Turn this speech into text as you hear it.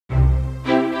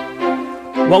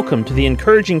Welcome to the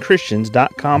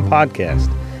encouragingchristians.com podcast.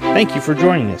 Thank you for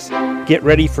joining us. Get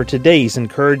ready for today's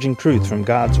encouraging truth from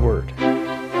God's Word.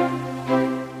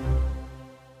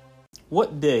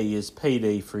 What day is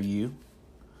payday for you?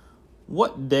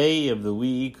 What day of the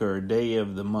week or day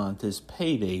of the month is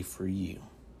payday for you?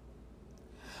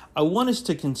 I want us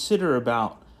to consider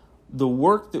about the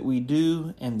work that we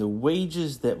do and the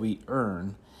wages that we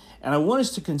earn. And I want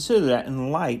us to consider that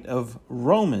in light of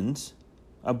Romans,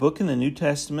 a book in the New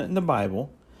Testament in the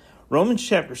Bible, Romans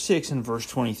chapter 6 and verse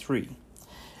 23.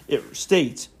 It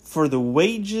states, "For the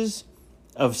wages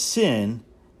of sin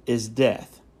is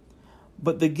death,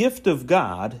 but the gift of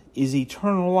God is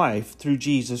eternal life through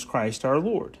Jesus Christ our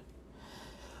Lord."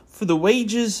 For the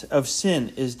wages of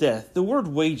sin is death. The word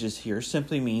wages here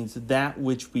simply means that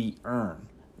which we earn.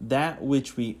 That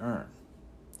which we earn.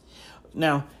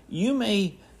 Now, you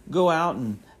may go out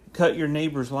and cut your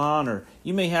neighbor's lawn, or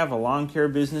you may have a lawn care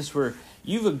business where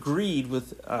you've agreed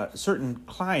with certain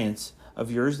clients of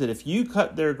yours that if you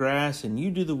cut their grass and you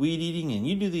do the weed eating and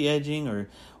you do the edging or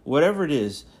whatever it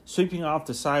is, sweeping off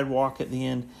the sidewalk at the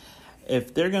end,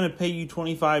 if they're going to pay you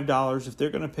 $25, if they're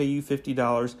going to pay you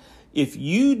 $50, if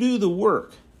you do the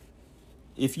work,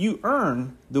 if you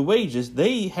earn the wages,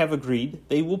 they have agreed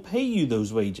they will pay you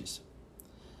those wages.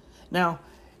 Now,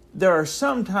 there are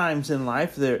some times in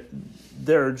life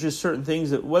there are just certain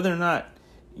things that whether or not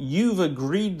you've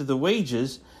agreed to the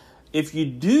wages, if you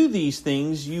do these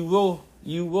things, you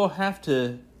will have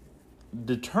to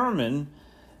determine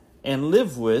and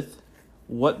live with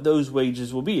what those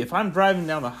wages will be. If I'm driving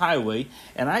down the highway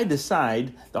and I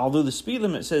decide, although the speed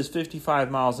limit says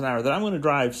 55 miles an hour, that I'm going to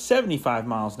drive 75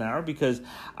 miles an hour because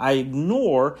I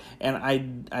ignore and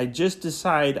I just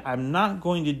decide I'm not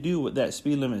going to do what that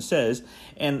speed limit says,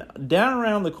 and down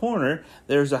around the corner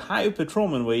there's a highway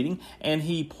patrolman waiting, and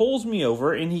he pulls me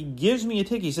over and he gives me a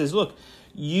ticket. He says, "Look,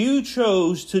 you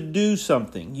chose to do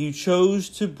something. You chose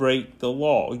to break the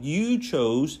law. You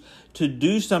chose to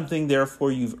do something,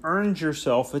 therefore you've earned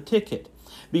yourself a ticket.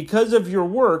 Because of your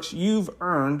works, you've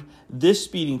earned this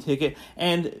speeding ticket,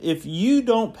 and if you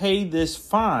don't pay this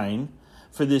fine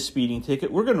for this speeding ticket,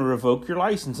 we're going to revoke your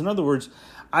license." In other words,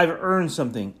 I've earned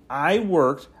something. I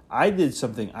worked, I did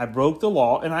something, I broke the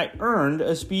law, and I earned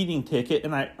a speeding ticket,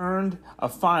 and I earned a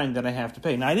fine that I have to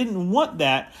pay. Now, I didn't want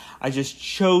that, I just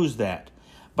chose that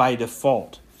by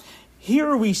default.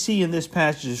 Here we see in this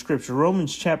passage of Scripture,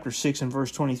 Romans chapter 6 and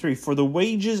verse 23, "For the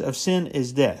wages of sin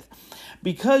is death."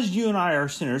 Because you and I are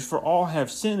sinners, for all have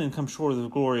sinned and come short of the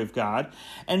glory of God,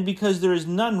 and because there is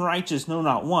none righteous, no,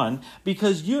 not one,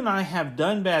 because you and I have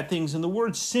done bad things, and the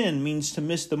word sin means to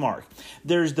miss the mark.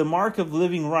 There's the mark of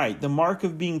living right, the mark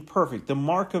of being perfect, the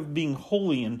mark of being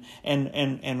holy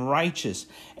and righteous.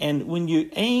 And when you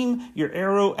aim your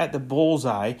arrow at the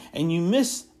bullseye and you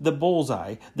miss the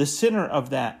bullseye, the center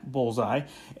of that bullseye,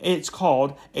 it's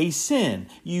called a sin.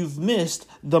 You've missed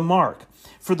the mark.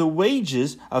 For the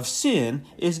wages of sin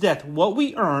is death. What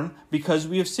we earn because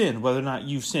we have sinned, whether or not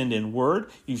you've sinned in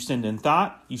word, you've sinned in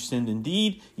thought, you've sinned in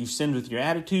deed, you've sinned with your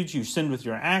attitudes, you've sinned with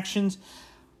your actions.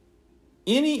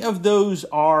 Any of those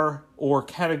are or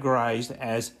categorized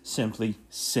as simply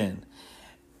sin.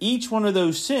 Each one of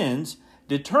those sins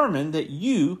determine that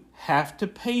you have to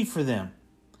pay for them.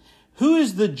 Who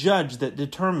is the judge that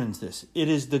determines this? It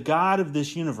is the God of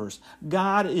this universe.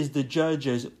 God is the judge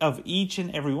of each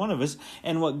and every one of us.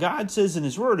 And what God says in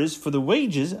His Word is, for the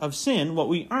wages of sin, what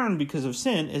we earn because of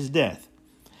sin, is death.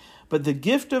 But the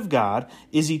gift of God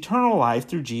is eternal life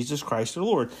through Jesus Christ our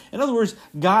Lord. In other words,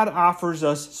 God offers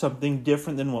us something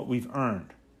different than what we've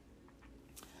earned.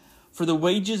 For the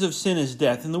wages of sin is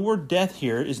death. And the word death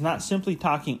here is not simply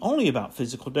talking only about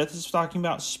physical death. It's talking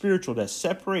about spiritual death,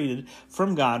 separated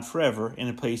from God forever in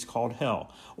a place called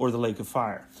hell or the lake of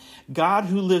fire. God,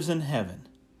 who lives in heaven,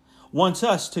 wants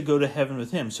us to go to heaven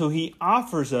with Him. So He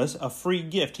offers us a free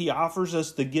gift. He offers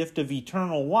us the gift of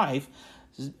eternal life,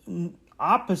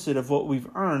 opposite of what we've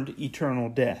earned, eternal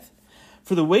death.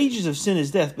 For the wages of sin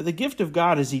is death, but the gift of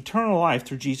God is eternal life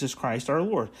through Jesus Christ our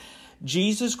Lord.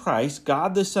 Jesus Christ,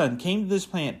 God the Son, came to this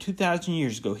planet 2,000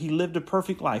 years ago. He lived a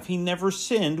perfect life. He never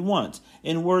sinned once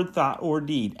in word, thought, or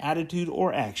deed, attitude,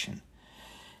 or action.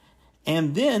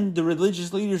 And then the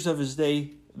religious leaders of His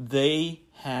day, they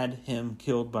had Him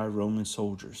killed by Roman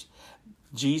soldiers.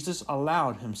 Jesus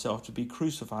allowed Himself to be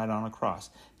crucified on a cross.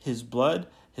 His blood,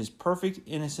 His perfect,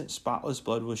 innocent, spotless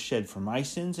blood was shed for my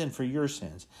sins and for your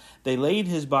sins. They laid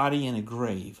His body in a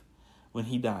grave when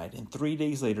He died. And 3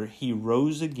 days later, He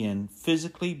rose again,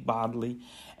 physically, bodily,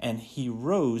 and He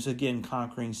rose again,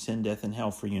 conquering sin, death, and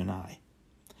hell for you and I.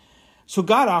 So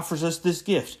God offers us this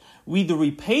gift. We either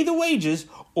repay the wages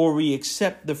or we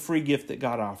accept the free gift that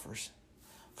God offers.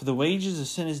 For the wages of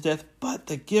sin is death, but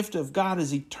the gift of God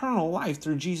is eternal life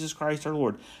through Jesus Christ our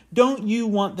Lord. Don't you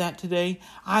want that today?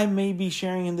 I may be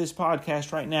sharing in this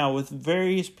podcast right now with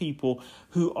various people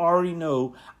who already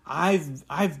know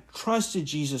I've trusted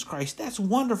Jesus Christ. That's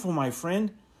wonderful, my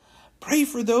friend. Pray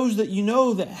for those that you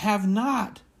know that have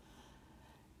not.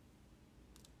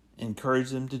 Encourage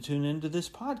them to tune into this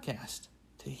podcast,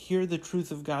 to hear the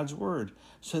truth of God's word,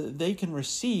 so that they can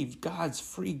receive God's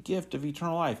free gift of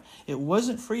eternal life. It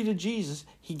wasn't free to Jesus.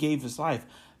 He gave his life,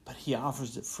 but he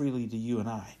offers it freely to you and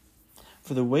I.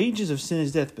 For the wages of sin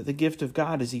is death, but the gift of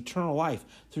God is eternal life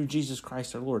through Jesus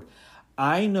Christ our Lord.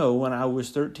 I know when I was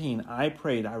 13, I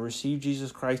prayed, I received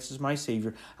Jesus Christ as my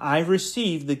Savior. I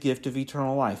received the gift of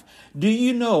eternal life. Do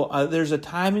you know there's a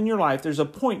time in your life, there's a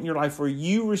point in your life where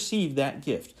you receive that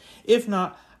gift? If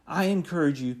not, I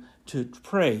encourage you to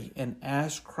pray and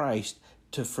ask Christ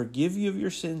to forgive you of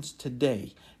your sins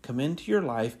today, come into your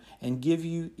life, and give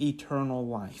you eternal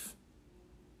life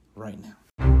right now.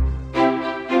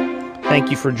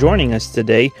 Thank you for joining us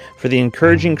today for the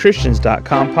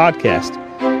EncouragingChristians.com podcast.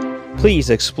 Please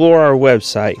explore our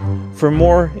website for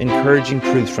more encouraging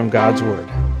truths from God's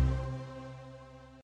Word.